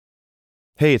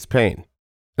Hey, it's Payne,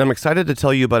 and I'm excited to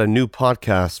tell you about a new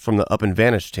podcast from the Up and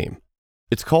Vanish team.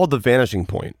 It's called The Vanishing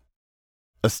Point.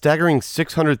 A staggering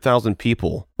 600,000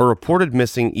 people are reported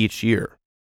missing each year.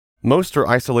 Most are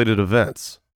isolated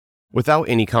events, without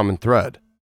any common thread.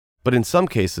 But in some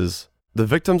cases, the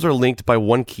victims are linked by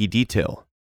one key detail,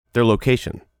 their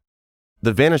location.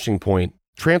 The Vanishing Point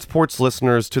transports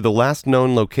listeners to the last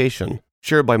known location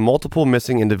shared by multiple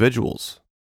missing individuals,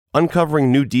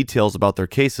 uncovering new details about their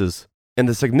cases and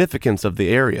the significance of the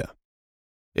area.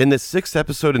 In this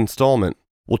 6-episode installment,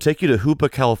 we'll take you to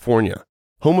Hoopa, California,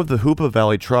 home of the Hoopa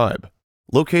Valley tribe.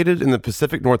 Located in the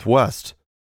Pacific Northwest,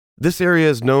 this area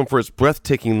is known for its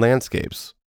breathtaking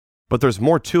landscapes, but there's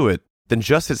more to it than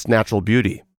just its natural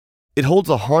beauty. It holds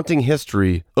a haunting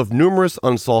history of numerous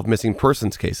unsolved missing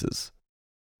persons cases.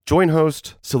 Join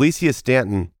host Celicia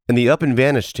Stanton and the Up and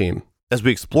Vanish team as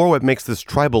we explore what makes this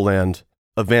tribal land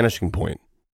a vanishing point.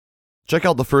 Check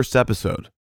out the first episode.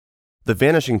 The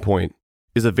Vanishing Point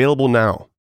is available now.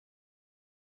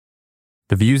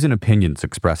 The views and opinions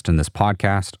expressed in this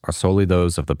podcast are solely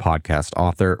those of the podcast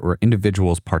author or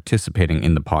individuals participating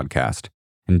in the podcast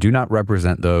and do not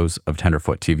represent those of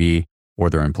Tenderfoot TV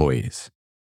or their employees.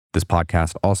 This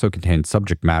podcast also contains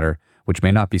subject matter which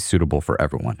may not be suitable for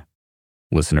everyone.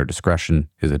 Listener discretion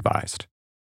is advised.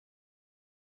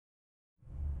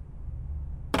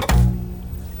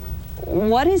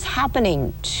 What is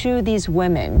happening to these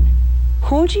women?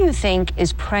 Who do you think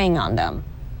is preying on them?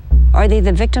 Are they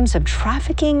the victims of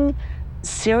trafficking,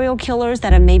 serial killers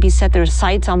that have maybe set their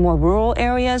sights on more rural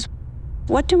areas?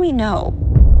 What do we know?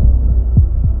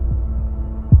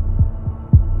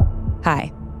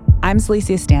 Hi, I'm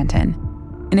Celicia Stanton,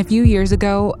 and a few years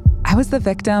ago, I was the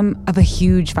victim of a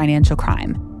huge financial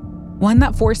crime, one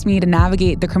that forced me to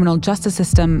navigate the criminal justice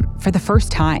system for the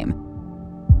first time.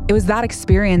 It was that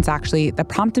experience, actually, that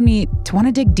prompted me to want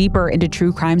to dig deeper into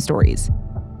true crime stories,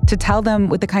 to tell them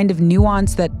with the kind of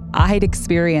nuance that I'd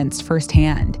experienced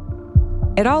firsthand.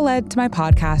 It all led to my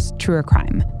podcast, Truer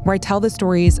Crime, where I tell the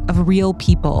stories of real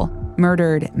people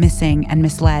murdered, missing, and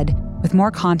misled, with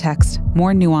more context,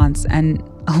 more nuance, and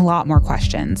a lot more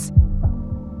questions.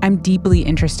 I'm deeply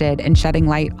interested in shedding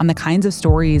light on the kinds of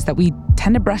stories that we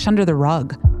tend to brush under the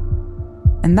rug.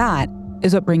 And that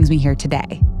is what brings me here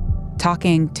today,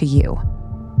 talking to you.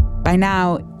 By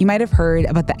now, you might have heard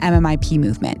about the MMIP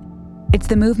movement. It's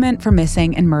the movement for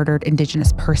missing and murdered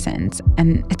Indigenous persons,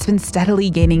 and it's been steadily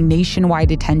gaining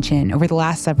nationwide attention over the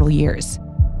last several years.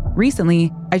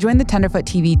 Recently, I joined the Tenderfoot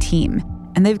TV team,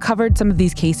 and they've covered some of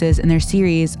these cases in their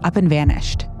series Up and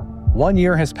Vanished. 1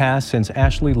 year has passed since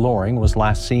Ashley Loring was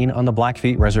last seen on the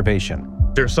Blackfeet Reservation.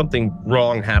 There's something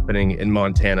wrong happening in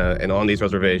Montana and on these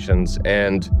reservations,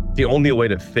 and the only way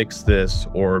to fix this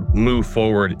or move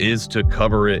forward is to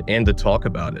cover it and to talk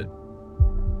about it.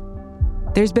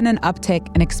 There's been an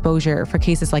uptick in exposure for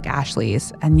cases like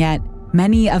Ashley's, and yet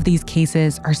many of these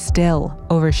cases are still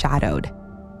overshadowed.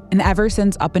 And ever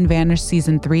since Up and Vanished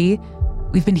Season 3,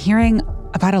 we've been hearing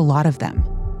about a lot of them.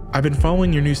 I've been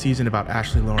following your new season about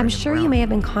Ashley Loring. I'm sure you may have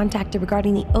been contacted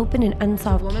regarding the open and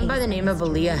unsolved woman case. by the name of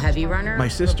Aaliyah Heavy Runner. My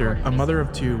sister, a mother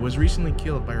of 2, was recently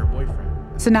killed by her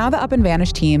boyfriend. So now the Up and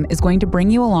Vanish team is going to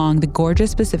bring you along the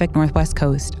gorgeous Pacific Northwest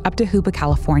coast up to Hoopa,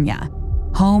 California,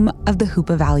 home of the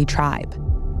Hoopa Valley tribe.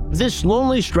 This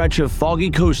lonely stretch of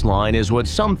foggy coastline is what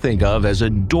some think of as a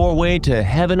doorway to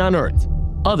heaven on earth,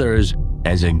 others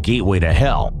as a gateway to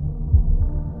hell.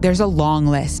 There's a long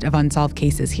list of unsolved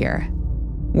cases here.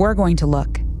 We're going to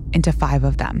look into 5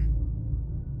 of them.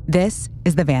 This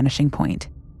is The Vanishing Point,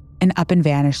 an Up and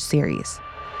Vanish series.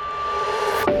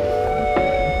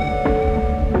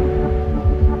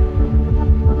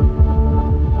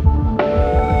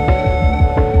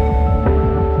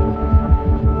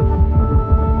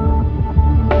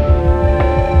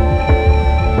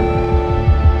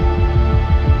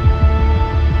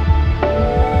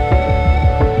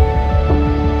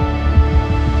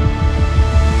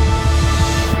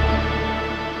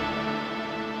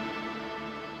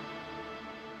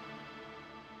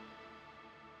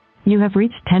 You have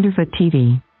reached Tenderfoot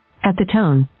TV. At the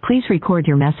tone, please record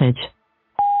your message.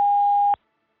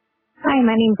 Hi,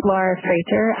 my name's Laura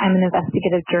Frater. I'm an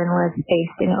investigative journalist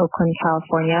based in Oakland,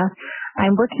 California.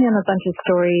 I'm working on a bunch of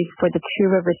stories for the Two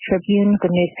Rivers Tribune,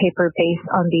 the newspaper based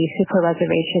on the Hoopa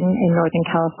Reservation in Northern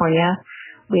California.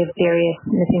 We have various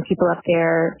missing people up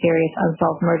there, various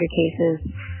unsolved murder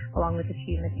cases, along with a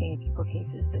few missing people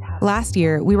cases that have... Last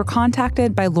year, we were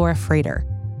contacted by Laura Frater,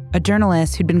 a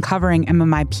journalist who'd been covering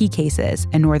MMIP cases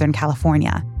in Northern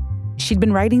California. She'd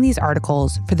been writing these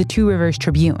articles for the Two Rivers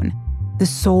Tribune, the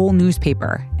sole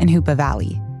newspaper in Hoopa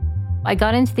Valley. I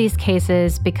got into these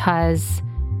cases because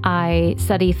I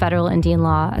study federal Indian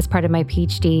law as part of my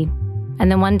PhD.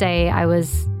 And then one day I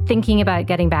was thinking about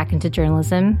getting back into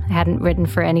journalism. I hadn't written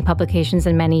for any publications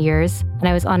in many years. And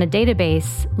I was on a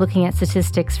database looking at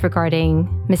statistics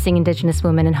regarding missing Indigenous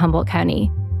women in Humboldt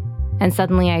County. And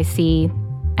suddenly I see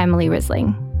Emily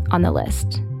Risling on the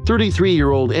list.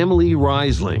 33-year-old Emily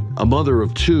Risling, a mother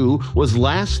of two, was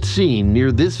last seen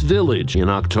near this village in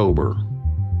October.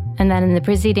 And then in the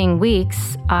preceding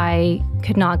weeks, I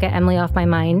could not get Emily off my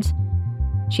mind.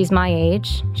 She's my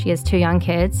age. She has 2 young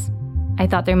kids. I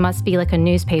thought there must be like a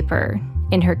newspaper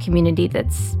in her community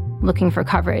that's looking for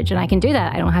coverage, and I can do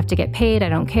that. I don't have to get paid. I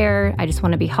don't care. I just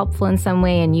want to be helpful in some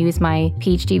way and use my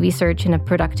PhD research in a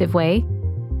productive way.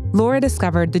 Laura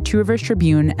discovered the Two Rivers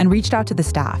Tribune and reached out to the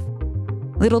staff.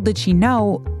 Little did she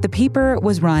know, the paper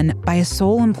was run by a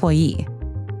sole employee,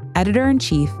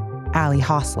 editor-in-chief Allie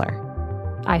Hostler.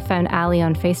 I found Allie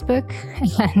on Facebook,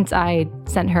 and I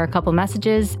sent her a couple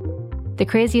messages. The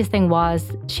craziest thing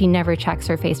was she never checks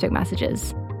her Facebook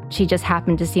messages. She just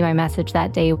happened to see my message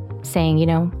that day saying,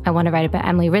 I want to write about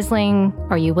Emily Risling.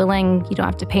 Are you willing? You don't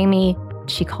have to pay me.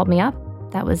 She called me up.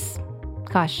 That was,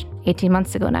 18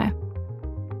 months ago now.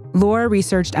 Laura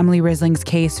researched Emily Risling's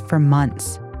case for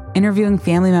months, interviewing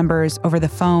family members over the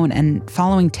phone and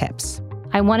following tips.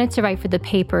 I wanted to write for the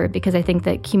paper because I think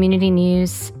that community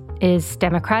news is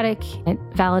democratic. It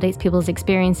validates people's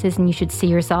experiences, and you should see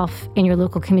yourself in your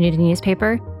local community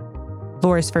newspaper.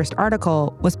 Laura's first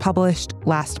article was published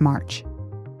last March.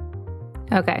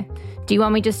 Okay. Do you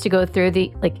want me just to go through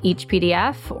each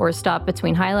PDF or stop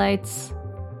between highlights?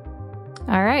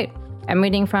 All right. I'm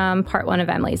reading from part 1 of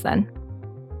Emily's then.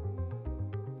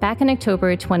 Back in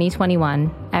October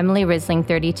 2021, Emily Risling,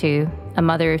 32, a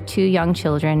mother of 2 young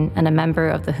children and a member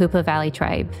of the Hoopa Valley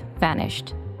tribe,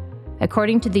 vanished.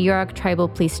 According to the Yurok Tribal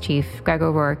Police Chief, Greg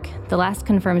O'Rourke, the last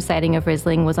confirmed sighting of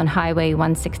Risling was on Highway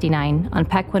 169 on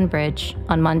Pequin Bridge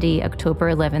on Monday,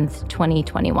 October 11th,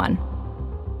 2021.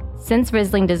 Since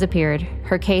Risling disappeared,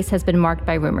 her case has been marked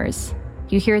by rumors.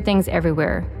 You hear things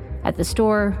everywhere, at the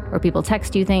store, or people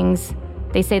text you things.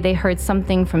 They say they heard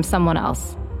something from someone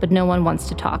else, but no one wants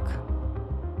to talk.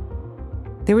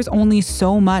 There was only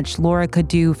so much Laura could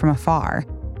do from afar,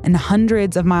 and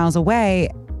hundreds of miles away,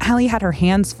 Allie had her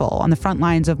hands full on the front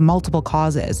lines of multiple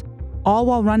causes, all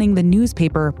while running the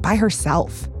newspaper by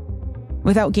herself.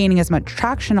 Without gaining as much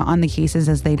traction on the cases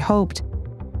as they'd hoped,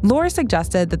 Laura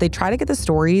suggested that they try to get the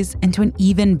stories into an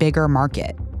even bigger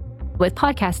market. With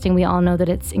podcasting, we all know that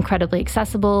it's incredibly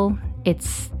accessible.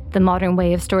 It's the modern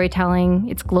way of storytelling.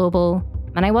 It's global.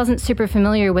 And I wasn't super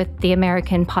familiar with the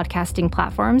American podcasting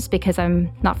platforms because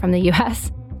I'm not from the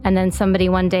US. And then somebody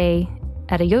one day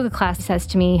at a yoga class says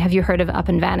to me, "Have you heard of Up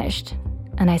and Vanished?"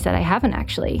 And I said, "I haven't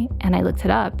actually." And I looked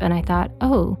it up and I thought,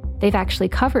 oh, they've actually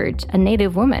covered a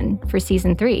Native woman for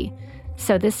season 3.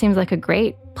 So this seems like a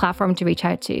great platform to reach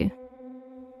out to.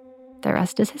 The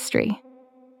rest is history.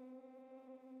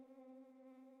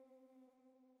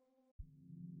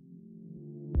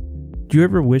 Do you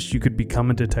ever wish you could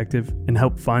become a detective and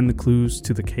help find the clues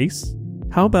to the case?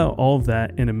 How about all of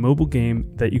that in a mobile game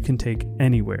that you can take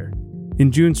anywhere? In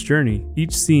June's Journey,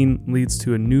 each scene leads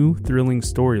to a new, thrilling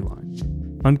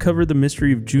storyline. Uncover the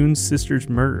mystery of June's sister's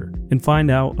murder and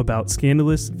find out about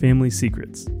scandalous family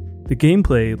secrets. The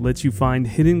gameplay lets you find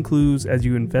hidden clues as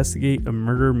you investigate a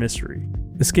murder mystery.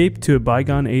 Escape to a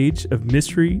bygone age of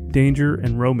mystery, danger,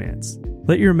 and romance.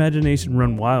 Let your imagination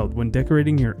run wild when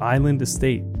decorating your island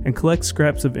estate and collect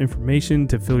scraps of information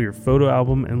to fill your photo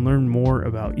album and learn more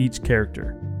about each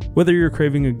character. Whether you're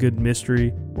craving a good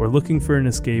mystery or looking for an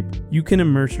escape, you can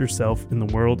immerse yourself in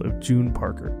the world of June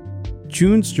Parker.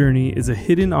 June's Journey is a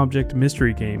hidden object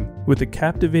mystery game with a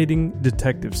captivating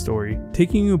detective story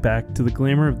taking you back to the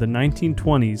glamour of the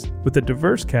 1920s with a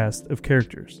diverse cast of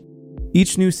characters.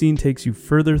 Each new scene takes you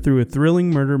further through a thrilling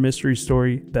murder mystery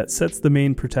story that sets the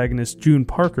main protagonist, June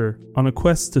Parker, on a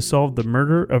quest to solve the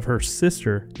murder of her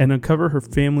sister and uncover her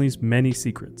family's many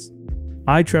secrets.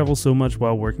 I travel so much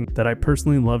while working that I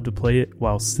personally love to play it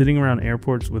while sitting around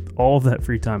airports with all of that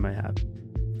free time I have.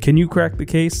 Can you crack the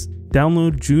case?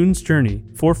 Download June's Journey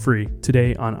for free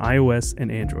today on iOS and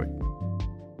Android.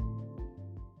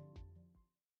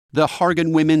 The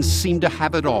Hargan women seem to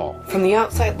have it all. From the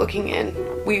outside looking in,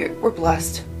 we were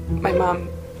blessed. My mom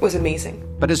was amazing.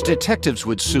 But as detectives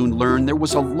would soon learn, there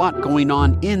was a lot going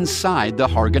on inside the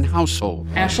Hargan household.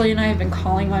 Ashley and I have been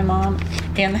calling my mom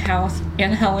and the house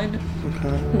and Helen.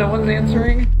 Okay. No one's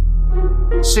answering.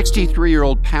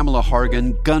 63-year-old Pamela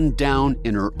Hargan gunned down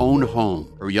in her own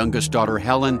home. Her youngest daughter,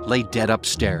 Helen, lay dead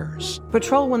upstairs.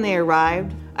 Patrol, when they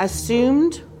arrived,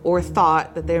 assumed or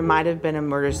thought that there might have been a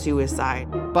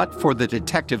murder-suicide. But for the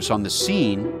detectives on the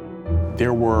scene,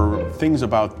 there were things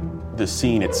about the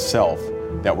scene itself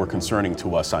that were concerning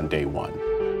to us on day one.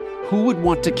 Who would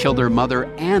want to kill their mother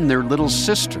and their little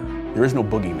sister? There is no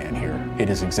boogeyman here. It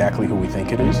is exactly who we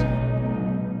think it is.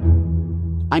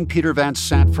 I'm Peter Van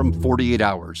Sant from 48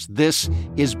 Hours. This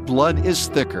is Blood is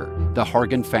Thicker, the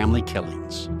Hargan Family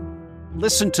Killings.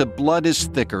 Listen to Blood is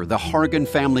Thicker, the Hargan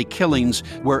Family Killings,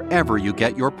 wherever you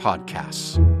get your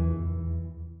podcasts.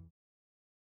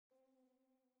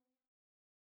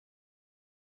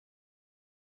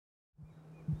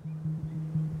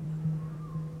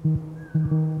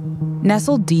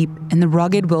 Nestled deep in the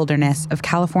rugged wilderness of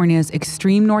California's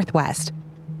extreme northwest,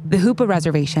 the Hoopa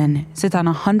Reservation sits on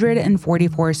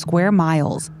 144 square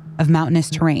miles of mountainous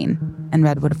terrain and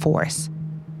redwood forests.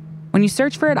 When you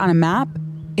search for it on a map,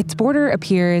 its border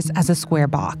appears as a square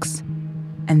box.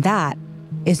 And that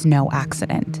is no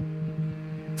accident.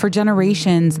 For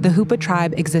generations, the Hoopa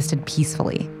tribe existed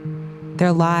peacefully,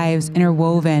 their lives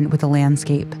interwoven with the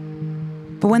landscape.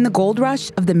 But when the gold rush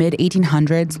of the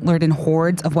mid-1800s lured in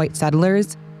hordes of white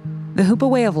settlers, the Hoopa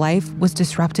way of life was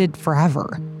disrupted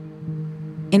forever.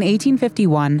 In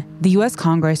 1851, the U.S.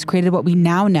 Congress created what we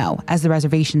now know as the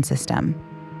reservation system.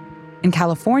 In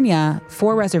California,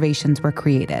 4 reservations were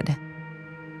created.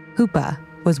 Hoopa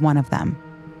was one of them.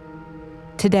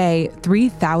 Today,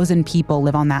 3,000 people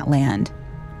live on that land,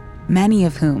 many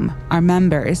of whom are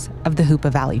members of the Hoopa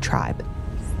Valley tribe.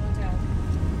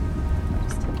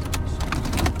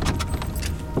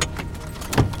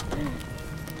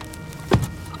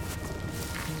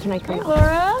 Can I come Hey,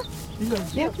 Laura.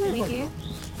 Yeah, thank you.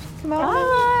 Come on.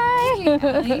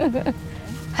 Hi.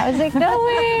 How's it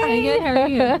going? Pretty good. How are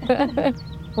you?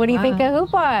 What do you think of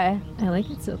Hoopa? I like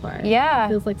it so far. Yeah. It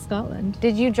feels like Scotland.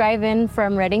 Did you drive in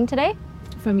from Reading today?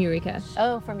 From Eureka.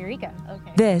 Oh, from Eureka.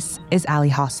 Okay. This is Allie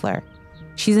Hostler.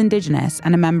 She's Indigenous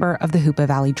and a member of the Hoopa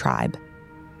Valley tribe.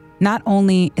 Not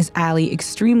only is Allie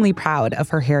extremely proud of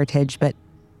her heritage, but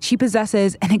she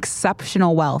possesses an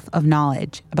exceptional wealth of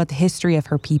knowledge about the history of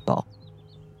her people.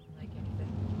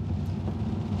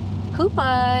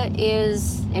 Hoopa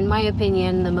is, in my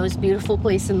opinion, the most beautiful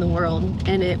place in the world,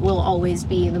 and it will always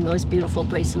be the most beautiful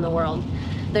place in the world.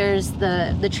 There's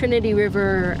the Trinity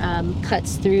River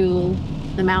cuts through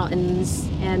the mountains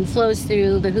and flows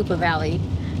through the Hoopa Valley.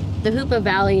 The Hoopa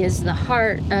Valley is the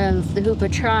heart of the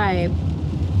Hoopa tribe,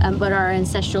 but our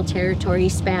ancestral territory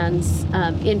spans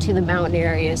into the mountain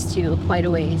areas too, quite a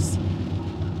ways.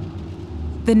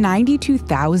 The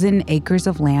 92,000 acres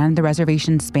of land the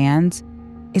reservation spans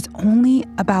is only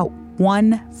about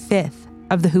 1/5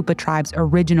 of the Hoopa tribe's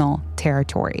original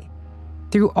territory.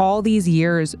 Through all these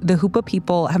years, the Hoopa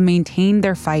people have maintained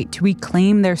their fight to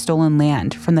reclaim their stolen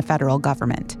land from the federal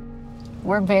government.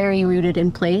 We're very rooted in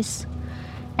place.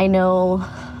 I know,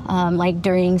 like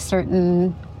during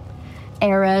certain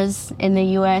eras in the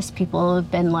U.S., people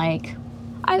have been like,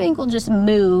 I think we'll just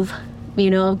move,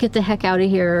 get the heck out of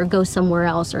here or go somewhere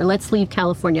else, or let's leave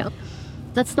California.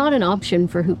 That's not an option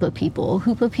for Hoopa people.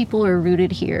 Hoopa people are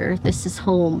rooted here. This is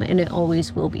home, and it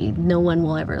always will be. No one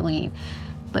will ever leave.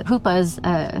 But Hoopa is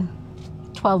a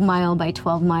 12-mile by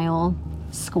 12-mile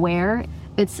square.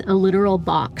 It's a literal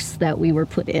box that we were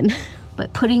put in.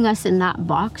 But putting us in that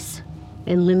box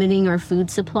and limiting our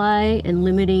food supply and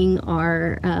limiting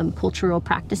our cultural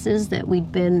practices that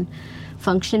we've been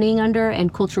functioning under,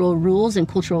 and cultural rules and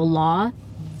cultural law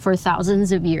for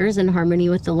thousands of years in harmony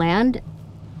with the land,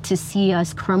 to see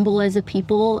us crumble as a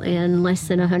people in less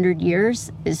than 100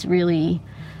 years is really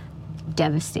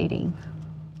devastating.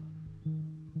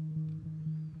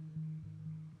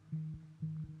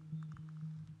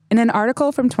 In an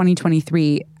article from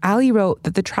 2023, Allie wrote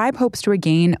that the tribe hopes to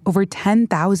regain over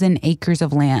 10,000 acres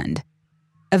of land,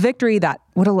 a victory that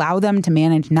would allow them to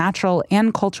manage natural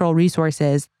and cultural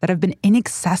resources that have been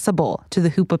inaccessible to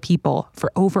the Hoopa people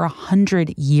for over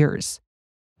 100 years.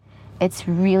 It's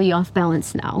really off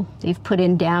balance now. They've put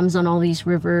in dams on all these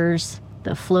rivers.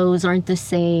 The flows aren't the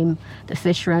same. The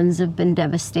fish runs have been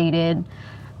devastated.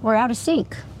 We're out of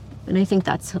sync. And I think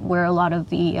that's where a lot of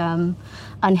the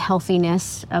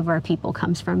unhealthiness of our people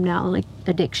comes from now, like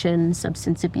addiction,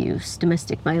 substance abuse,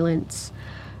 domestic violence,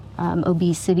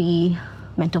 obesity,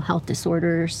 mental health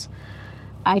disorders.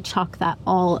 I chalk that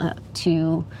all up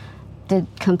to the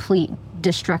complete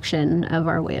destruction of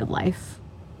our way of life.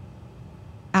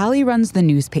 Allie runs the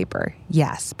newspaper,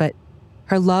 yes, but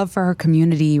her love for her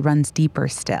community runs deeper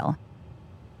still.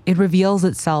 It reveals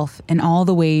itself in all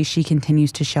the ways she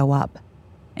continues to show up,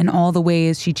 in all the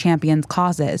ways she champions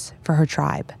causes for her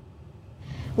tribe.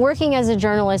 Working as a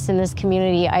journalist in this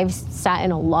community, I've sat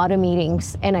in a lot of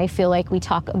meetings, and I feel like we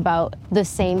talk about the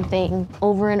same thing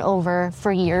over and over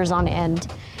for years on end.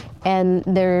 And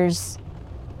there's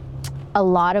a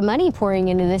lot of money pouring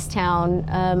into this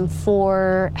town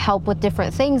for help with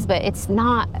different things, but it's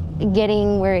not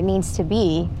getting where it needs to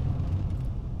be.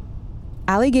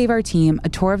 Allie gave our team a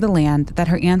tour of the land that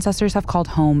her ancestors have called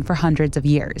home for hundreds of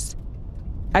years.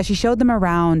 As she showed them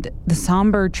around, the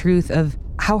somber truth of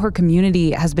how her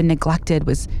community has been neglected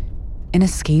was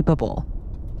inescapable,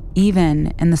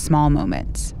 even in the small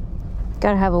moments.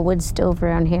 Gotta have a wood stove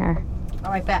around here. Oh,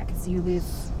 I bet, because you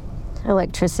lose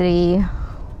electricity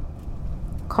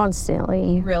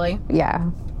constantly. Really? Yeah.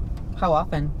 How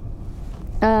often?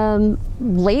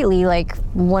 Lately, like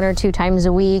 1 or 2 times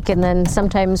a week, and then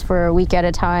sometimes for a week at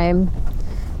a time.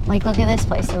 Like, look at this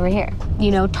place over here.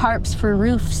 You know, tarps for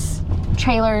roofs,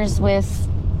 trailers with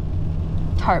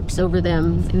tarps over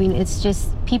them. I mean, it's just,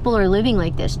 people are living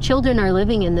like this. Children are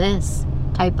living in this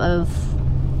type of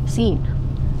scene.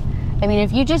 I mean,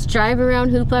 if you just drive around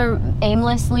Hoopa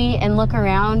aimlessly and look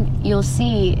around, you'll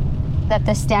see that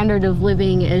the standard of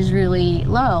living is really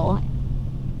low.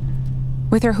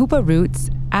 With her Hoopa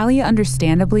roots, Allie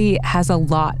understandably has a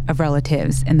lot of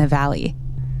relatives in the valley.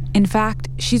 In fact,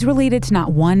 she's related to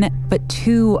not 1, but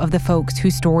 2 of the folks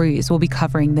whose stories we'll be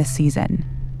covering this season.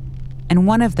 And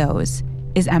one of those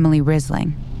is Emily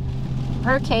Risling.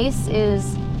 Her case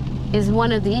is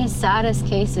one of the saddest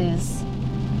cases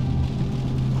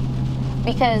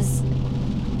because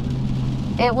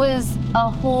it was a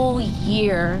whole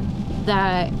year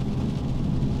that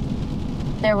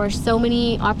there were so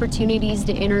many opportunities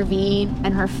to intervene,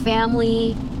 and her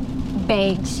family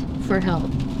begged for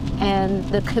help, and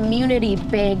the community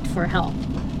begged for help.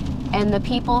 And the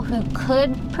people who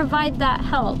could provide that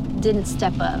help didn't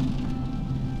step up.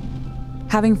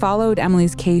 Having followed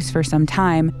Emily's case for some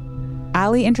time,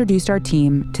 Allie introduced our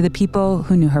team to the people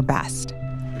who knew her best.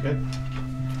 Okay.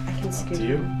 I can scoot. To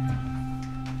you.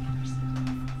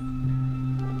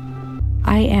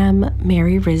 I am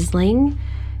Mary Risling.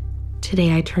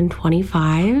 Today I turned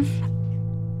 25.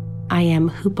 I am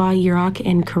Hoopa, Yurok,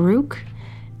 and Karuk,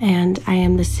 and I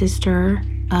am the sister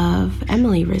of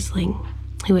Emily Risling,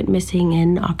 who went missing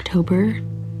in October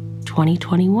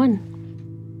 2021.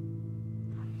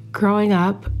 Growing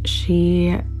up,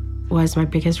 she was my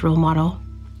biggest role model.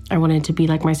 I wanted to be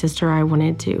like my sister. I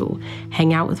wanted to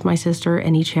hang out with my sister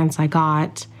any chance I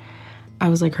got. I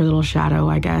was like her little shadow,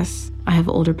 I guess. I have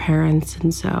older parents,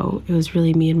 and so it was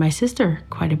really me and my sister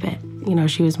quite a bit. You know,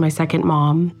 she was my second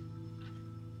mom.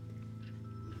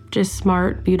 Just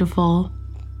smart, beautiful,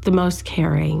 the most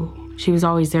caring. She was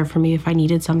always there for me if I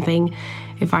needed something.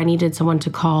 If I needed someone to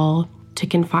call, to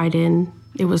confide in,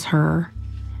 it was her.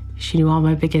 She knew all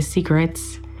my biggest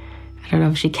secrets. I don't know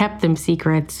if she kept them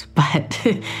secrets, but,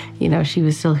 you know, she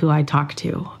was still who I talked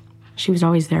to. She was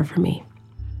always there for me.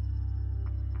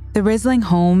 The Risling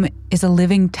home is a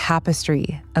living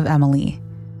tapestry of Emily.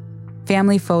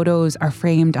 Family photos are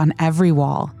framed on every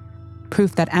wall,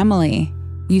 proof that Emily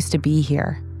used to be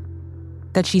here,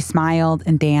 that she smiled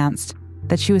and danced,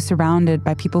 that she was surrounded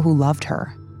by people who loved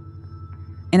her.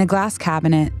 In a glass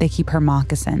cabinet, they keep her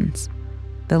moccasins,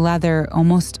 the leather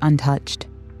almost untouched.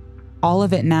 All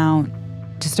of it now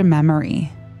just a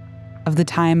memory of the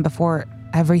time before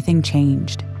everything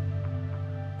changed.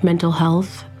 Mental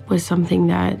health was something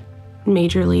that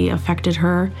majorly affected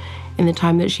her in the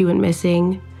time that she went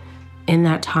missing. In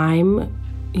that time,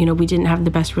 you know, we didn't have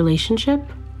the best relationship.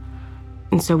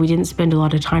 And so we didn't spend a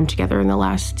lot of time together in the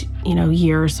last,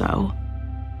 year or so.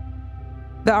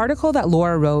 The article that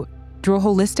Laura wrote drew a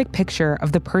holistic picture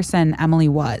of the person Emily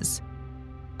was.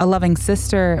 A loving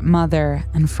sister, mother,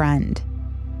 and friend.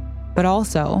 But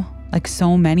also, like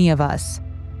so many of us,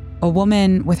 a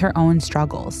woman with her own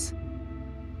struggles.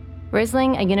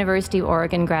 Risling, a University of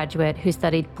Oregon graduate who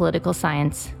studied political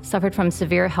science, suffered from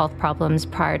severe health problems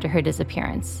prior to her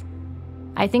disappearance.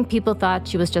 I think people thought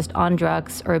she was just on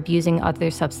drugs or abusing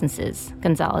other substances,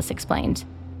 Gonzalez explained.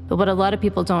 But what a lot of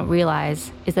people don't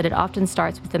realize is that it often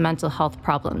starts with the mental health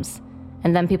problems,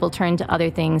 and then people turn to other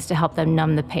things to help them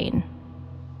numb the pain.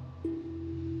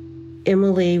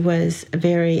 Emily was a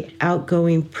very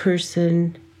outgoing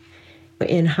person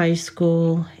in high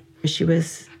school. She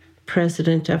was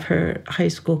president of her high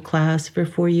school class for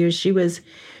 4 years. She was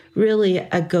really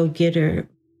a go-getter.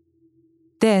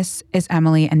 This is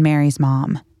Emily and Mary's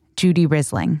mom, Judy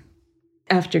Risling.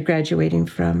 After graduating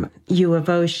from U of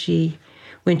O, she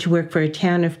went to work for a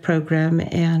TANF program,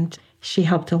 and she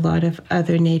helped a lot of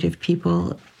other Native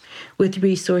people with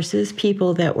resources,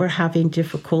 people that were having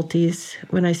difficulties.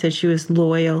 When I said she was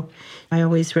loyal, I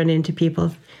always run into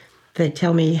people that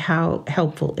tell me how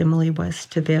helpful Emily was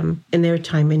to them in their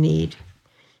time of need.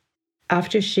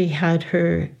 After she had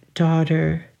her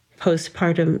daughter,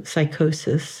 postpartum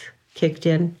psychosis kicked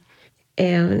in,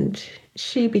 and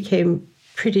she became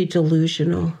pretty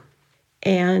delusional.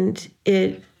 And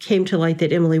it came to light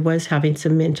that Emily was having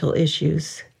some mental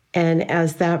issues. And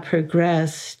as that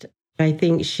progressed, I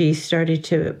think she started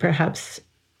to perhaps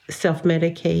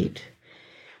self-medicate.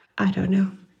 I don't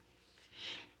know.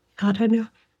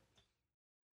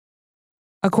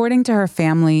 According to her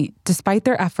family, despite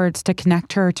their efforts to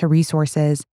connect her to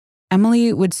resources,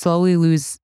 Emily would slowly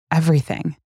lose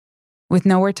everything. With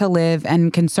nowhere to live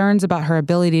and concerns about her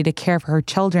ability to care for her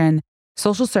children,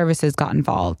 social services got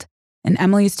involved, and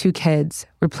Emily's 2 kids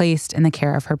were placed in the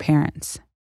care of her parents.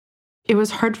 It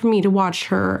was hard for me to watch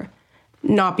her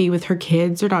not be with her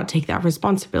kids or not take that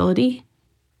responsibility.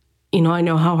 You know, I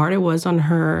know how hard it was on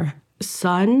her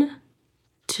son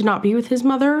to not be with his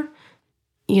mother.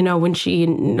 You know, when she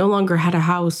no longer had a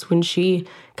house, when she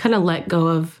kind of let go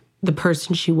of the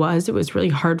person she was, it was really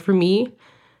hard for me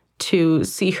to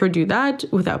see her do that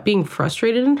without being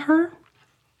frustrated in her.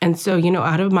 And so, you know,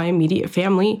 out of my immediate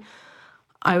family,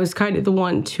 I was kind of the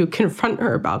one to confront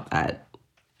her about that.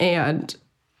 And,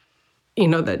 you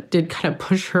know, that did kind of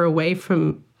push her away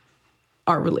from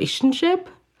our relationship.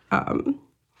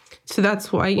 So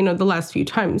that's why, you know, the last few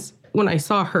times when I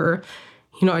saw her,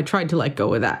 you know, I tried to let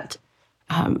go of that.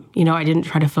 You know, I didn't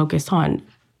try to focus on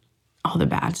all the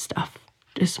bad stuff,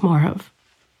 just more of,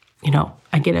 you know,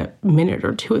 I get a minute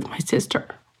or 2 with my sister.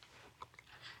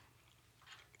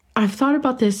 I've thought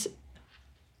about this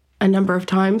a number of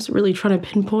times, really trying to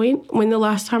pinpoint when the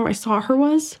last time I saw her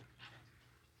was.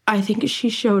 I think she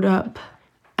showed up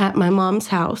at my mom's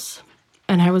house,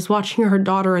 and I was watching her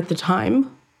daughter at the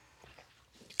time.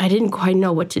 I didn't quite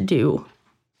know what to do.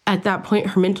 At that point,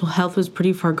 her mental health was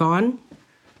pretty far gone.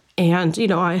 And, you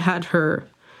know, I had her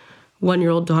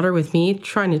 1-year-old daughter with me,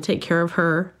 trying to take care of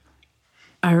her.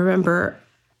 I remember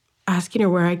asking her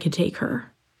where I could take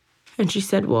her. And she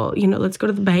said, well, you know, let's go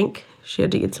to the bank. She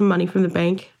had to get some money from the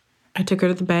bank. I took her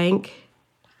to the bank.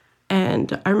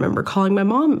 And I remember calling my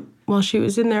mom while she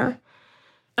was in there.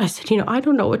 I said, you know, I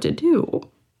don't know what to do.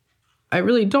 I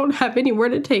really don't have anywhere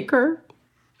to take her.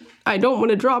 I don't want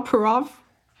to drop her off,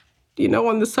 you know,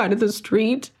 on the side of the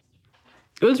street.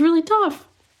 It was really tough.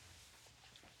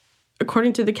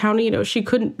 According to the county, you know, she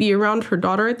couldn't be around her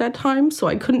daughter at that time, so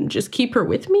I couldn't just keep her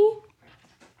with me.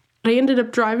 I ended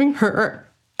up driving her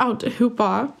out to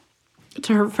Hoopa,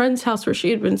 to her friend's house where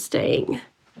she had been staying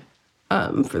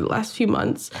for the last few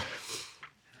months.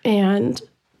 And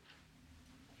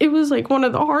it was like one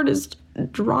of the hardest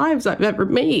drives I've ever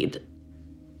made.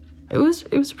 It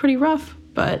was pretty rough,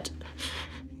 but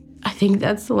I think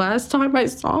that's the last time I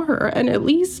saw her. And at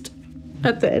least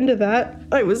at the end of that,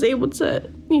 I was able to,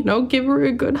 you know, give her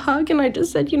a good hug. And I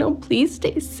just said, you know, please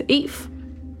stay safe.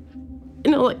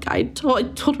 You know, like I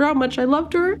told her how much I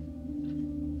loved her.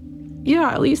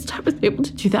 Yeah, at least I was able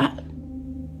to do that.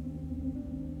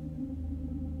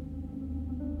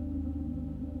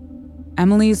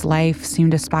 Emily's life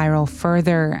seemed to spiral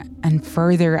further and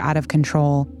further out of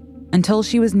control until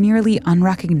she was nearly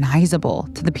unrecognizable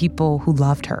to the people who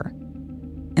loved her.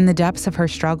 In the depths of her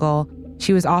struggle,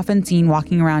 she was often seen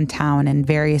walking around town in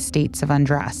various states of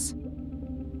undress.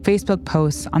 Facebook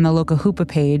posts on the local Hoopa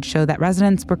page show that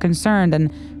residents were concerned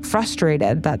and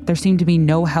frustrated that there seemed to be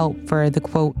no help for the,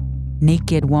 quote,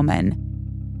 naked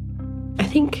woman. I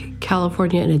think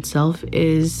California in itself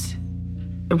is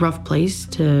a rough place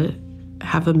to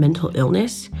have a mental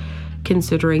illness,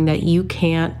 considering that you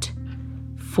can't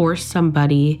force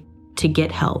somebody to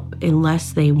get help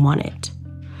unless they want it.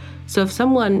 So if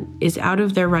someone is out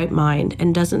of their right mind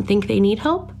and doesn't think they need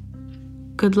help,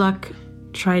 good luck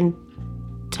trying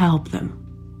to help them.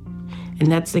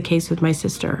 And that's the case with my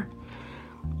sister.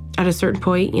 At a certain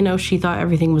point, you know, she thought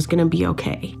everything was gonna be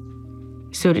okay.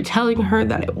 So to telling her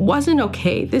that it wasn't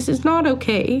okay, this is not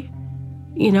okay,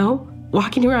 you know,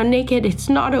 walking around naked, it's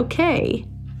not okay.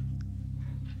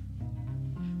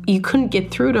 You couldn't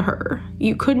get through to her.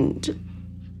 You couldn't.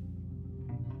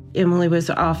 Emily was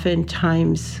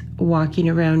oftentimes walking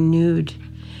around nude,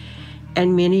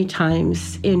 and many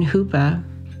times in Hoopa,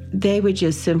 they would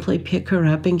just simply pick her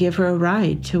up and give her a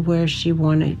ride to where she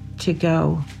wanted to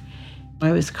go.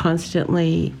 I was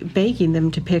constantly begging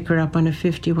them to pick her up on a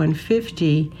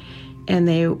 5150, and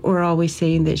they were always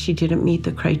saying that she didn't meet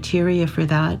the criteria for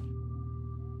that.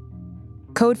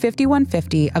 Code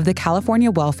 5150 of the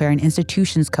California Welfare and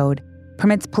Institutions Code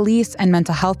permits police and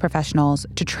mental health professionals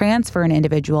to transfer an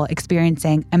individual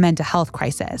experiencing a mental health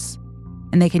crisis,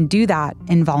 and they can do that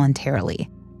involuntarily.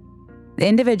 The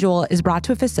individual is brought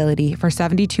to a facility for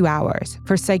 72 hours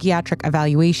for psychiatric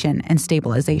evaluation and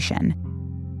stabilization.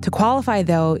 To qualify,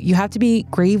 though, you have to be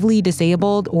gravely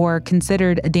disabled or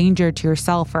considered a danger to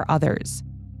yourself or others.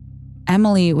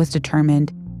 Emily was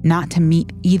determined not to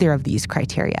meet either of these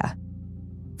criteria.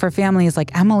 For families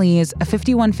like Emily's, a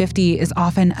 5150 is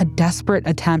often a desperate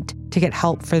attempt to get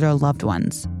help for their loved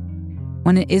ones.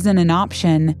 When it isn't an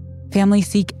option, families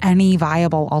seek any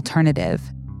viable alternative,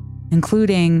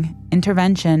 including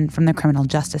intervention from the criminal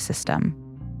justice system.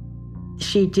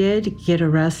 She did get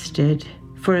arrested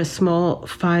for a small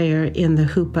fire in the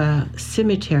Hoopa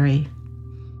cemetery,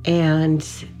 and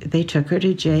they took her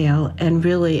to jail. And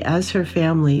really, as her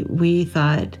family, we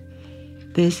thought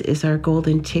this is our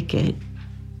golden ticket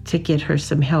to get her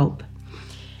some help.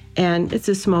 And it's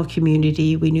a small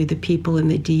community. We knew the people in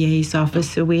the DA's office,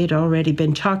 so we had already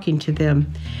been talking to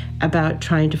them about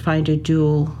trying to find a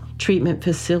dual treatment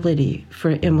facility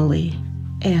for Emily.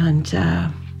 And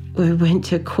we went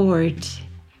to court,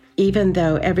 even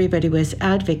though everybody was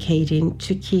advocating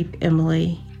to keep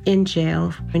Emily in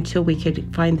jail until we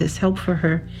could find this help for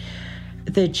her.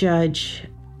 The judge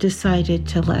decided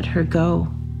to let her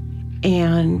go.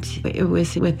 And it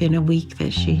was within a week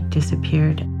that she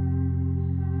disappeared.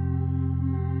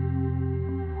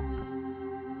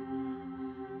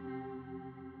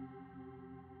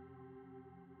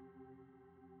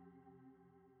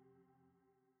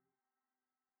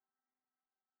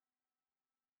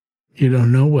 You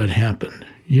don't know what happened.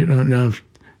 You don't know if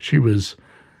she was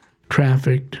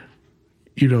trafficked.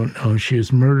 You don't know if she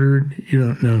was murdered. You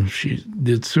don't know if she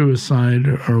did suicide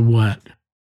or what.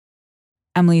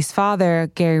 Emily's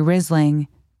father, Gary Risling,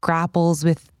 grapples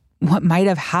with what might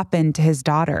have happened to his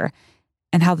daughter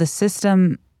and how the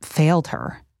system failed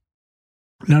her.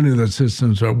 None of the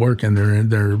systems are working.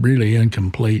 They're really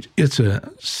incomplete. It's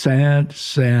a sad,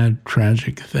 sad,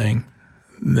 tragic thing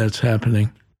that's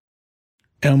happening.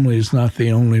 Emily's not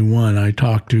the only one. I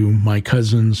talked to my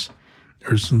cousins.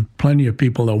 There's plenty of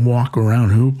people that walk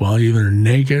around Hoopa either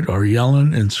naked or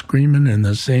yelling and screaming in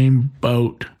the same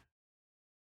boat.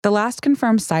 The last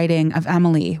confirmed sighting of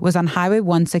Emily was on Highway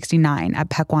 169 at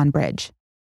Pequon Bridge.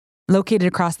 Located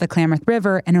across the Klamath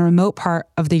River in a remote part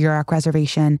of the Yurok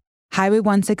Reservation, Highway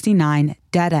 169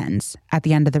 dead ends at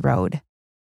the end of the road.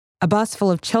 A bus full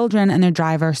of children and their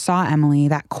driver saw Emily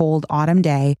that cold autumn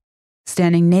day,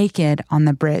 standing naked on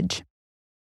the bridge.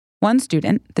 One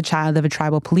student, the child of a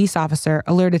tribal police officer,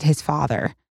 alerted his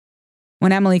father.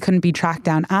 When Emily couldn't be tracked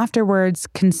down afterwards,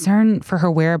 concern for her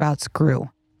whereabouts grew.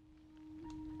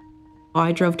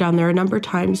 I drove down there a number of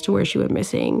times to where she went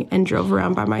missing and drove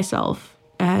around by myself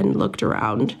and looked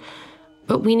around.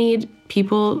 But we need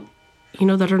people,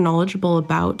 that are knowledgeable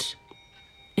about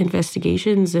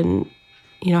investigations and,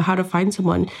 how to find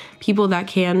someone. People that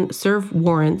can serve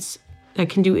warrants, that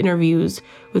can do interviews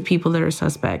with people that are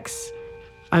suspects.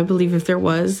 I believe if there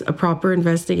was a proper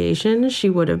investigation, she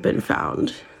would have been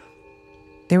found.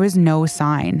 There was no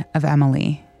sign of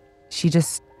Emily. She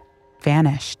just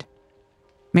vanished.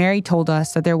 Mary told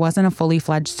us that there wasn't a fully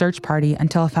fledged search party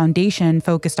until a foundation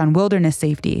focused on wilderness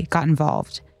safety got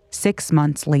involved 6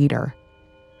 months later.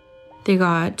 They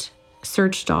got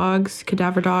search dogs,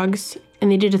 cadaver dogs,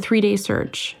 and they did a 3-day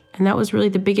search. And that was really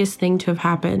the biggest thing to have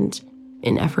happened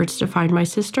in efforts to find my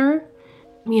sister.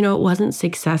 It wasn't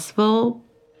successful.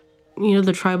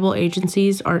 The tribal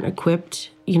agencies aren't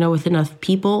equipped, with enough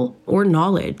people or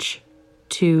knowledge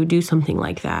to do something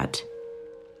like that.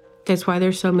 That's why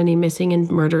there's so many missing and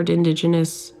murdered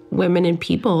Indigenous women and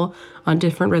people on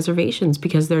different reservations,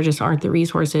 because there just aren't the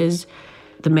resources,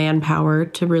 the manpower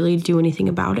to really do anything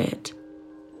about it.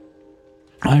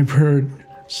 I've heard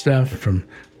stuff from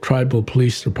tribal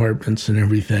police departments and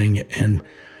everything, and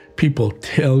people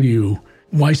tell you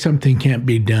why something can't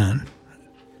be done.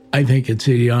 I think it's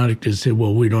idiotic to say,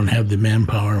 well, we don't have the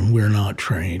manpower and we're not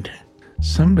trained.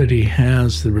 Somebody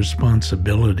has the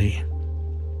responsibility.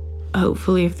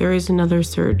 Hopefully, if there is another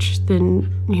search, then,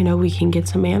 we can get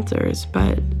some answers.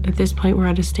 But at this point, we're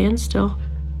at a standstill.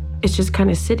 It's just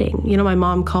kind of sitting. My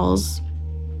mom calls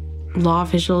law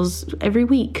officials every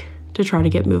week to try to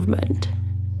get movement.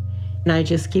 And I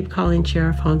just keep calling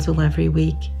Sheriff Hansel every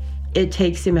week. It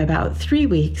takes him about 3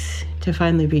 weeks to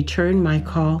finally return my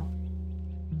call.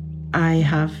 I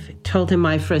have told him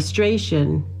my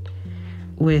frustration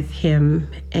with him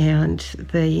and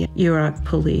the Yurok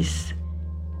police.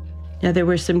 Now, there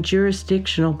were some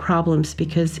jurisdictional problems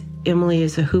because Emily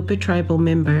is a Hoopa tribal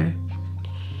member.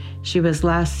 She was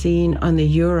last seen on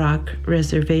the Yurok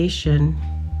Reservation.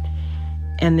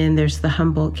 And then there's the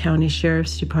Humboldt County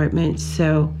Sheriff's Department.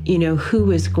 So,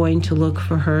 who is going to look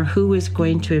for her? Who is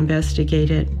going to investigate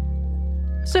it?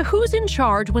 So who's in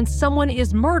charge when someone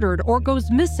is murdered or goes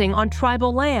missing on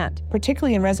tribal land?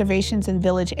 Particularly in reservations and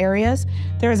village areas,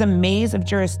 there is a maze of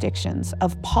jurisdictions,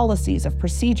 of policies, of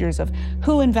procedures, of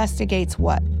who investigates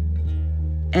what.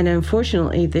 And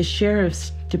unfortunately, the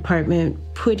sheriff's department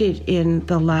put it in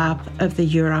the lap of the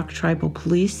Yurok Tribal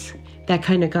Police. That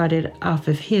kind of got it off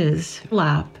of his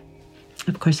lap.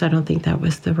 Of course, I don't think that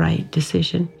was the right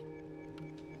decision.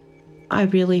 I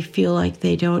really feel like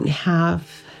they don't have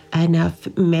enough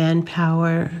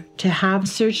manpower to have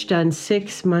search done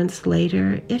 6 months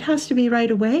later. It has to be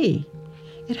right away.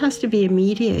 It has to be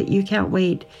immediate. You can't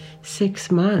wait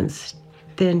 6 months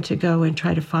then to go and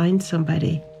try to find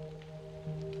somebody.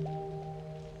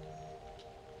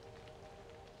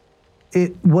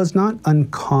 It was not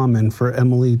uncommon for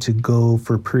Emily to go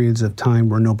for periods of time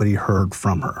where nobody heard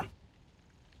from her.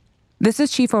 This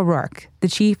is Chief O'Rourke, the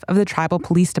chief of the tribal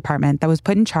police department that was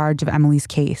put in charge of Emily's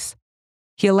case.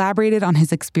 He elaborated on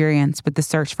his experience with the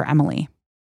search for Emily.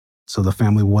 So the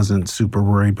family wasn't super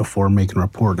worried before making a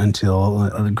report until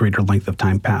a greater length of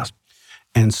time passed.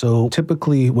 And so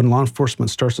typically when law enforcement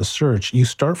starts a search, you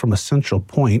start from a central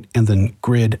point and then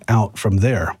grid out from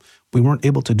there. We weren't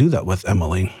able to do that with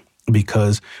Emily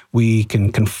because we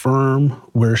can confirm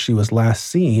where she was last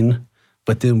seen,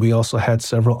 but then we also had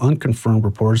several unconfirmed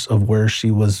reports of where she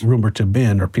was rumored to have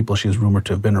been or people she was rumored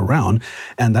to have been around,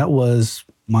 and that was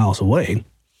miles away.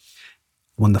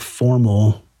 When the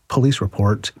formal police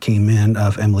report came in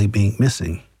of Emily being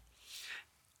missing,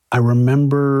 I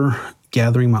remember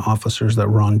gathering my officers that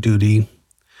were on duty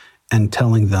and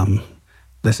telling them,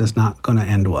 this is not going to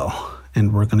end well,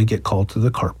 and we're going to get called to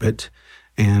the carpet,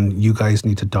 and you guys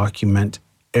need to document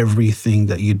everything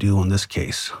that you do on this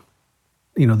case.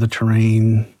 You know, the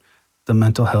terrain, the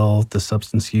mental health, the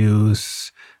substance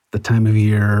use, the time of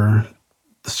year,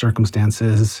 the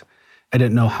circumstances. I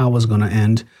didn't know how it was going to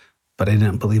end, but I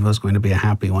didn't believe it was going to be a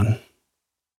happy one.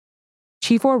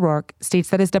 Chief O'Rourke states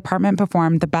that his department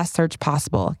performed the best search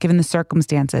possible given the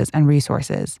circumstances and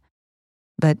resources.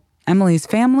 But Emily's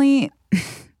family,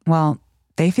 well,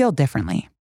 they feel differently.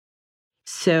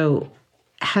 So,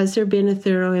 has there been a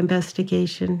thorough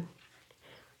investigation?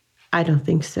 I don't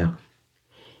think so.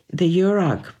 The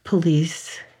Yurok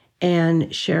police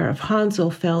and Sheriff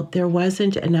Hansel felt there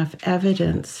wasn't enough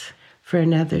evidence for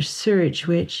another search,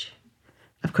 which,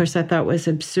 of course, I thought was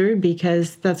absurd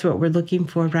because that's what we're looking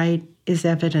for, right, is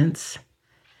evidence.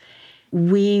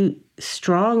 We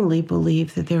strongly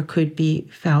believe that there could be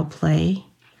foul play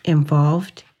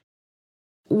involved.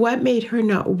 What made her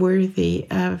not worthy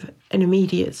of an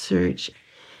immediate search?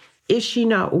 Is she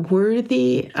not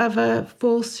worthy of a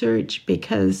full search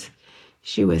because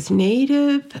she was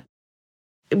Native?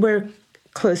 We're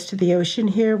close to the ocean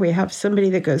here. We have somebody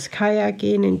that goes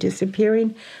kayaking and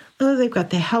disappearing. Oh, they've got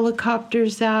the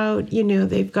helicopters out. You know,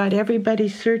 they've got everybody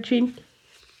searching.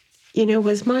 You know,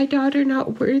 was my daughter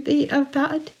not worthy of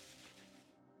that?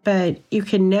 But you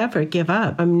can never give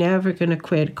up. I'm never going to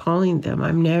quit calling them.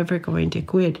 I'm never going to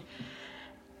quit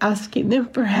asking them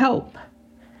for help.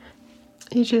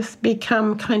 You just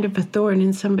become kind of a thorn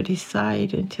in somebody's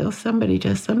side until somebody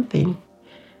does something.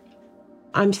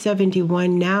 I'm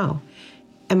 71 now.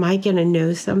 Am I going to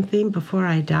know something before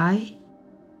I die?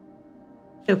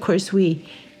 Of course, we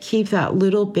keep that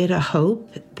little bit of hope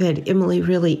that Emily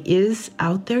really is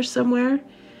out there somewhere.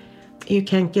 You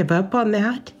can't give up on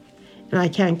that. And I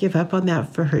can't give up on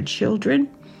that for her children.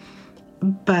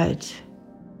 But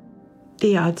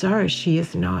the odds are she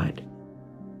is not.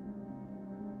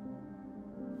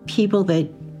 People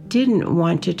that didn't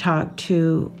want to talk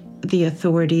to the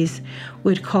authorities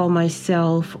would call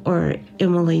myself or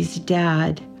Emily's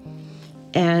dad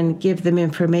and give them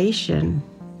information,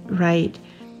 right?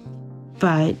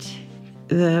 But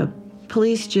the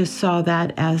police just saw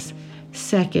that as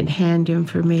second-hand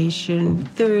information,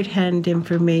 third-hand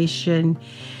information,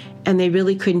 and they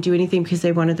really couldn't do anything because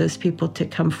they wanted those people to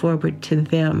come forward to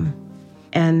them.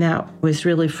 And that was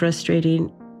really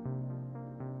frustrating.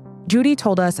 Judy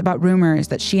told us about rumors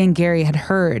that she and Gary had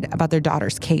heard about their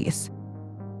daughter's case,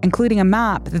 including a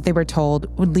map that they were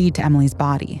told would lead to Emily's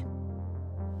body.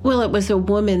 Well, it was a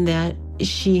woman that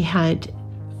she had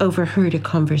overheard a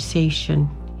conversation.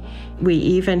 We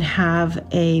even have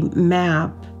a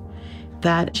map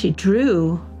that she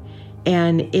drew,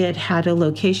 and it had a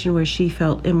location where she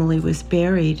felt Emily was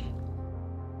buried.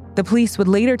 The police would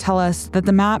later tell us that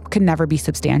the map could never be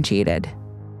substantiated.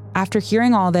 After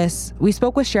hearing all this, we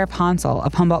spoke with Sheriff Hansel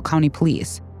of Humboldt County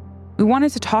Police. We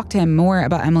wanted to talk to him more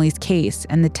about Emily's case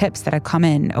and the tips that had come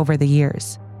in over the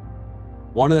years.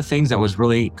 One of the things that was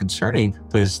really concerning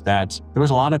was that there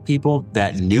was a lot of people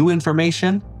that knew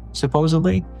information,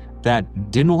 supposedly,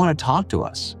 that didn't want to talk to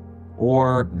us,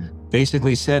 or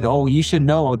basically said, oh, you should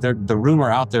know the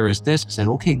rumor out there is this. I said,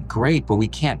 okay, great, but we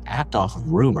can't act off of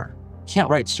rumor. Can't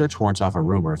write search warrants off a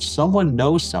rumor. If someone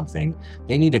knows something,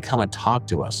 they need to come and talk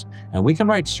to us. And we can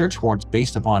write search warrants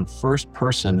based upon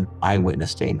first-person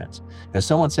eyewitness statements. If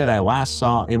someone said, I last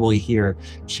saw Emily here,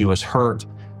 she was hurt,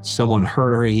 someone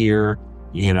hurt her here,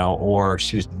 or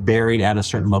she was buried at a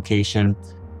certain location.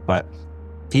 But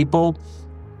people,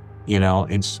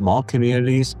 in small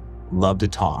communities love to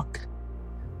talk.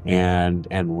 And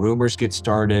rumors get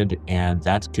started, and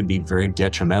that could be very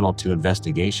detrimental to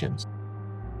investigations.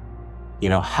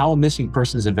 How a missing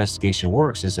persons investigation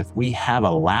works is if we have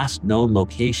a last known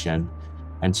location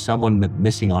and someone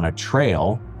missing on a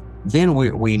trail, then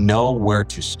we know where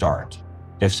to start.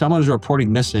 If someone's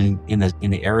reporting missing in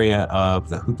the area of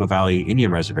the Hoopa Valley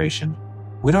Indian Reservation,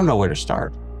 we don't know where to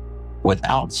start.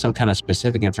 Without some kind of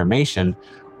specific information,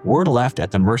 we're left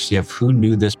at the mercy of who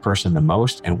knew this person the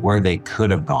most and where they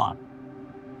could have gone.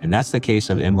 And that's the case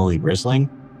of Emily Risling.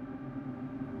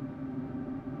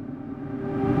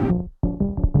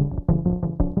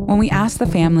 When we asked the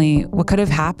family what could have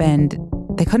happened,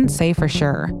 they couldn't say for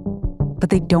sure.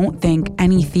 But they don't think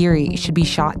any theory should be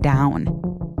shot down.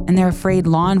 And they're afraid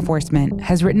law enforcement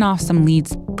has written off some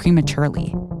leads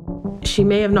prematurely. She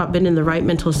may have not been in the right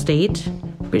mental state,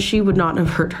 but she would not have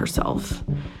hurt herself.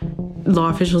 Law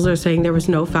officials are saying there was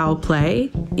no foul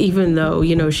play, even though,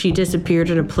 she disappeared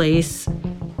in a place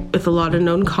with a lot of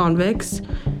known convicts.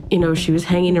 She was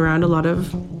hanging around a lot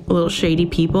of little shady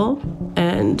people.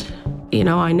 And,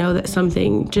 I know that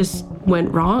something just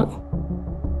went wrong.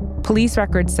 Police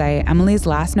records say Emily's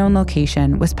last known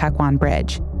location was Pequon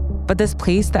Bridge. But this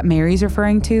place that Mary's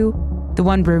referring to, the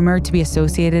one rumored to be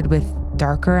associated with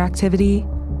darker activity,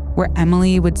 where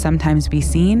Emily would sometimes be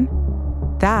seen,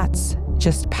 that's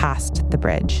just past the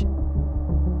bridge.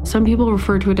 Some people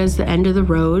refer to it as the end of the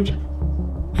road,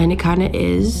 and it kind of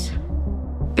is.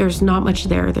 There's not much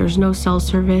there. There's no cell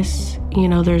service,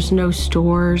 there's no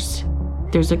stores.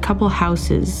 There's a couple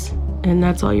houses, and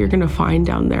that's all you're gonna find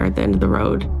down there at the end of the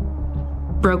road.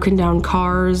 Broken down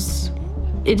cars.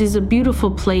 It is a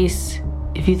beautiful place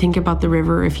if you think about the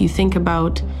river, if you think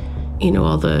about,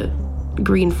 all the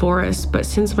green forest. But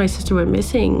since my sister went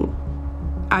missing,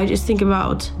 I just think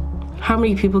about how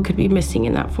many people could be missing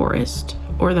in that forest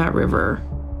or that river.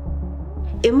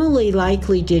 Emily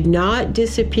likely did not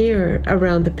disappear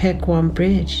around the Pequon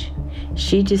Bridge.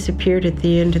 She disappeared at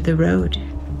the end of the road.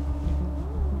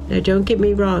 Now, don't get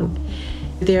me wrong.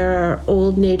 There are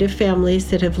old Native families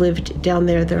that have lived down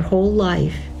there their whole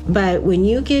life. But when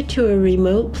you get to a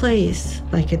remote place,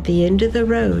 like at the end of the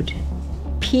road,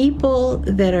 people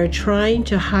that are trying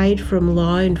to hide from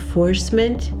law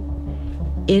enforcement,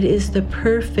 it is the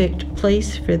perfect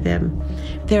place for them.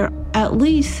 There are at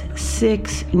least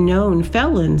 6 known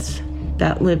felons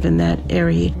that live in that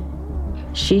area.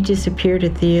 She disappeared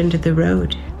at the end of the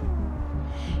road.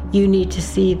 You need to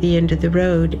see the end of the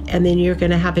road, and then you're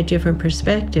going to have a different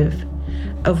perspective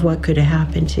of what could have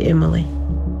happened to Emily.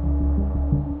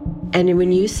 And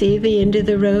when you see the end of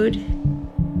the road,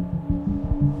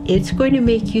 it's going to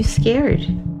make you scared.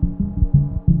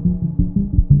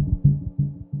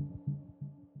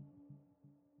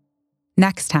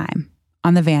 Next time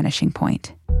on The Vanishing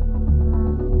Point.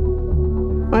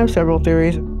 I have several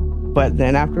theories, but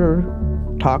then after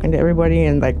talking to everybody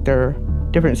and their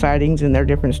different sightings and their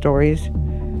different stories,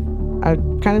 I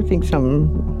kind of think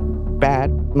something bad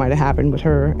might have happened with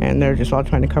her, and they're just all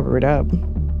trying to cover it up.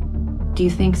 Do you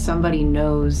think somebody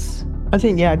knows? I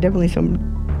think, yeah, definitely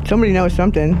somebody knows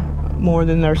something more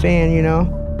than they're saying,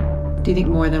 Do you think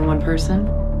more than one person?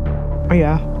 Oh,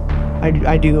 yeah,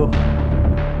 I do.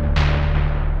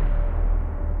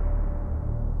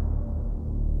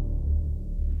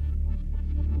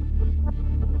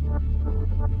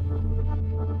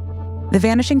 The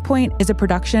Vanishing Point is a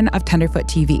production of Tenderfoot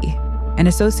TV, in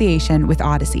association with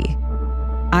Odyssey.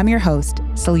 I'm your host,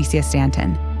 Celicia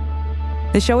Stanton.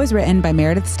 The show is written by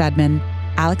Meredith Stedman,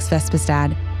 Alex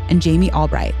Vespestad, and Jamie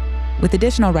Albright, with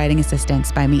additional writing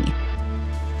assistance by me.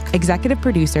 Executive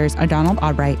producers are Donald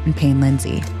Albright and Payne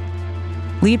Lindsay.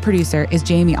 Lead producer is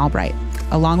Jamie Albright,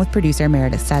 along with producer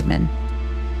Meredith Stedman.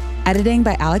 Editing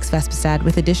by Alex Vespestad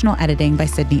with additional editing by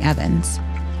Sydney Evans.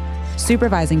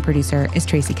 Supervising producer is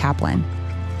Tracy Kaplan.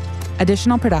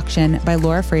 Additional production by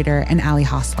Laura Frater and Ali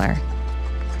Hostler.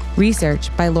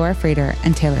 Research by Laura Frater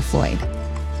and Taylor Floyd.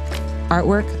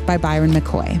 Artwork by Byron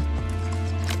McCoy.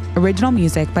 Original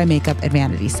music by Makeup at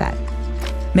Vanity Set.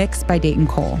 Mixed by Dayton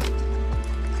Cole.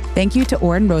 Thank you to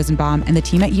Oren Rosenbaum and the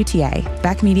team at UTA,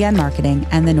 Beck Media and Marketing,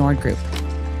 and the Nord Group.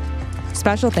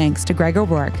 Special thanks to Greg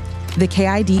O'Rourke, the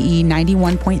KIDE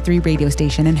 91.3 radio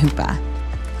station in Hoopa,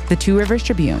 the Two Rivers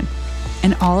Tribune,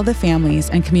 and all of the families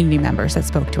and community members that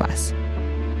spoke to us.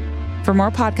 For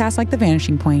more podcasts like The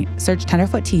Vanishing Point, search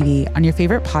Tenderfoot TV on your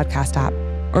favorite podcast app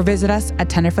or visit us at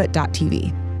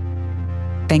tenderfoot.tv.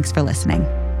 Thanks for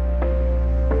listening.